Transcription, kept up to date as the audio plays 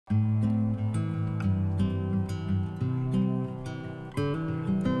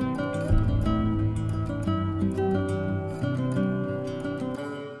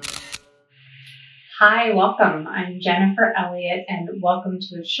Hi, welcome. I'm Jennifer Elliott, and welcome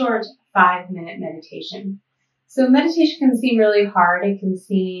to a short 5-minute meditation. So meditation can seem really hard. It can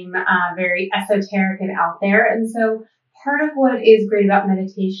seem very esoteric and out there. And so part of what is great about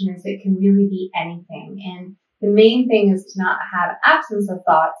meditation is it can really be anything. And the main thing is to not have absence of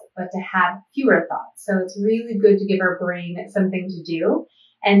thoughts, but to have fewer thoughts. So it's really good to give our brain something to do.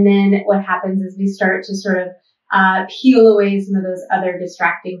 And then what happens is we start to sort of peel away some of those other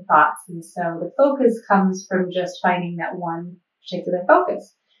distracting thoughts. And so the focus comes from just finding that one particular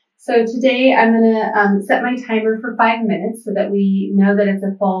focus. So today I'm going to set my timer for 5 minutes so that we know that it's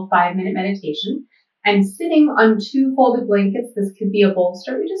a full 5-minute meditation. I'm sitting on 2 folded blankets. This could be a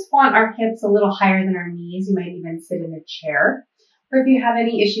bolster. We just want our hips a little higher than our knees. You might even sit in a chair. Or if you have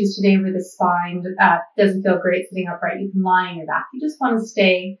any issues today where the spine doesn't feel great sitting upright, you can lie on your back. You just want to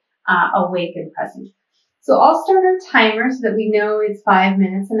stay awake and present. So I'll start our timer so that we know it's 5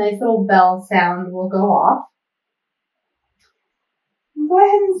 minutes. A nice little bell sound will go off. Go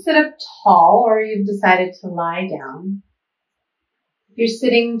ahead and sit up tall, or you've decided to lie down. If you're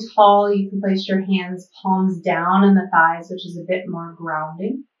sitting tall, you can place your hands palms down on the thighs, which is a bit more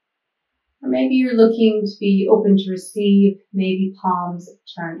grounding. Or maybe you're looking to be open to receive, maybe palms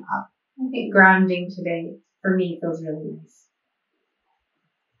turn up. I think grounding today, for me, feels really nice.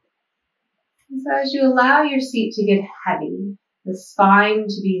 And so as you allow your seat to get heavy, the spine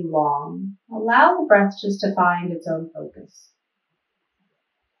to be long, allow the breath just to find its own focus.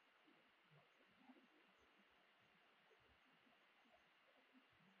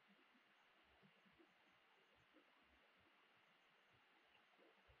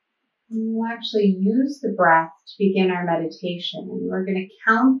 And we'll actually use the breath to begin our meditation. And we're going to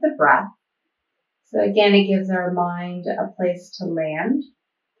count the breath. So again, it gives our mind a place to land.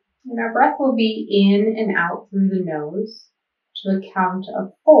 And our breath will be in and out through the nose to a count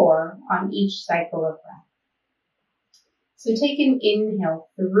of 4 on each cycle of breath. So take an inhale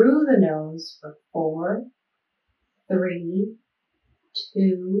through the nose for 4, 3,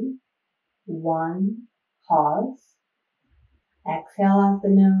 2, 1, pause. Exhale out the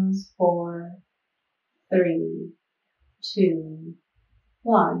nose, 4, 3, 2,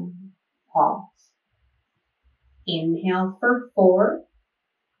 1, pause. Inhale for 4.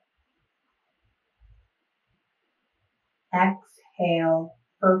 Exhale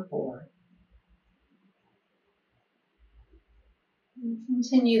for 4. And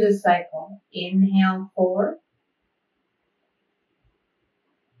continue the cycle. Inhale 4.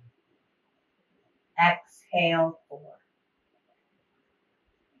 Exhale 4.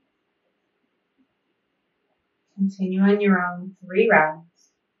 Continue on your own 3 rounds.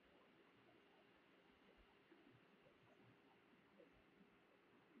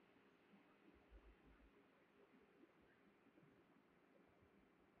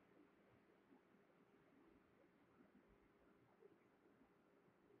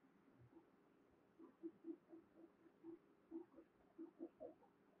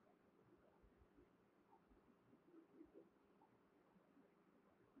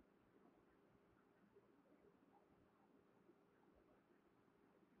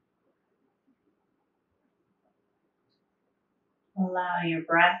 Allow your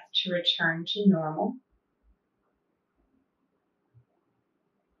breath to return to normal.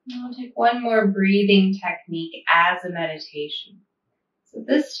 And we'll take one more breathing technique as a meditation. So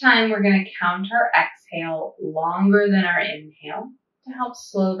this time we're going to count our exhale longer than our inhale to help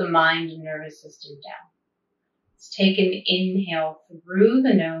slow the mind and nervous system down. Let's take an inhale through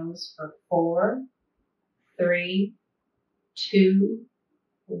the nose for 4, 3, 2,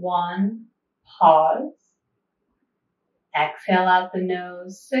 1, pause. Exhale out the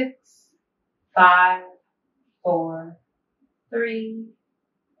nose, 6, 5, 4, 3,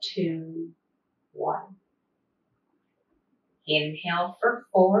 2, 1. Inhale for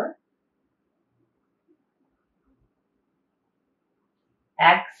 4.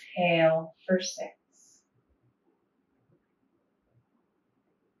 Exhale for 6.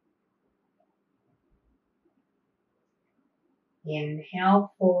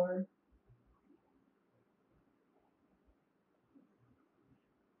 Inhale 4.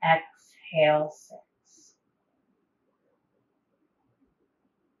 Exhale 6.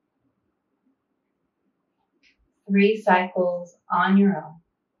 Three cycles on your own.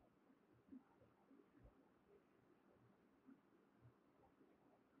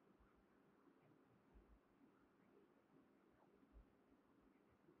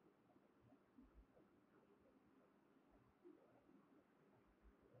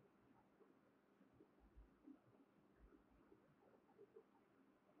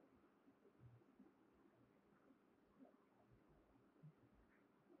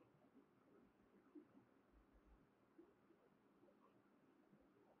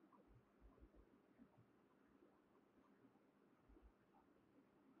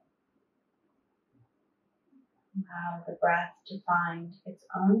 Allow the breath to find its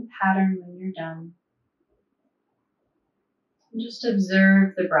own pattern when you're done. And just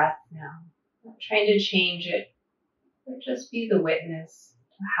observe the breath now. Not trying to change it, but just be the witness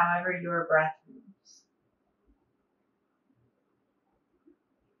to however your breath moves.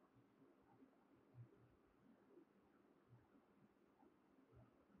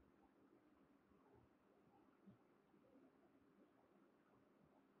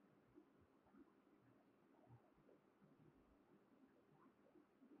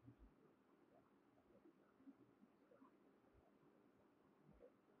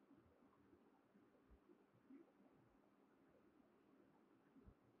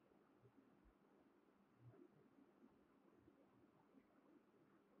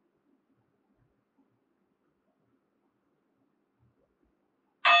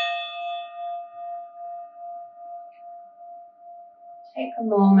 Take a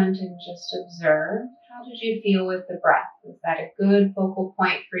moment and just observe. How did you feel with the breath? Was that a good focal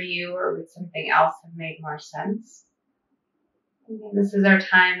point for you, or would something else have made more sense? Again, this is our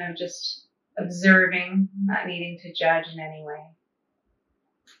time of just observing, not needing to judge in any way.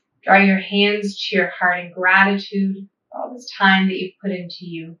 Draw your hands to your heart in gratitude for all this time that you've put into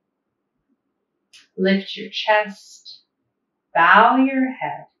you. Lift your chest, bow your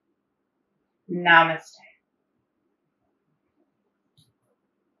head. Namaste.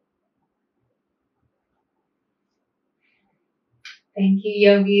 Thank you,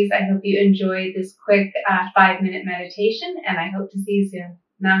 yogis. I hope you enjoyed this quick 5-minute meditation, and I hope to see you soon.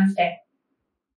 Namaste.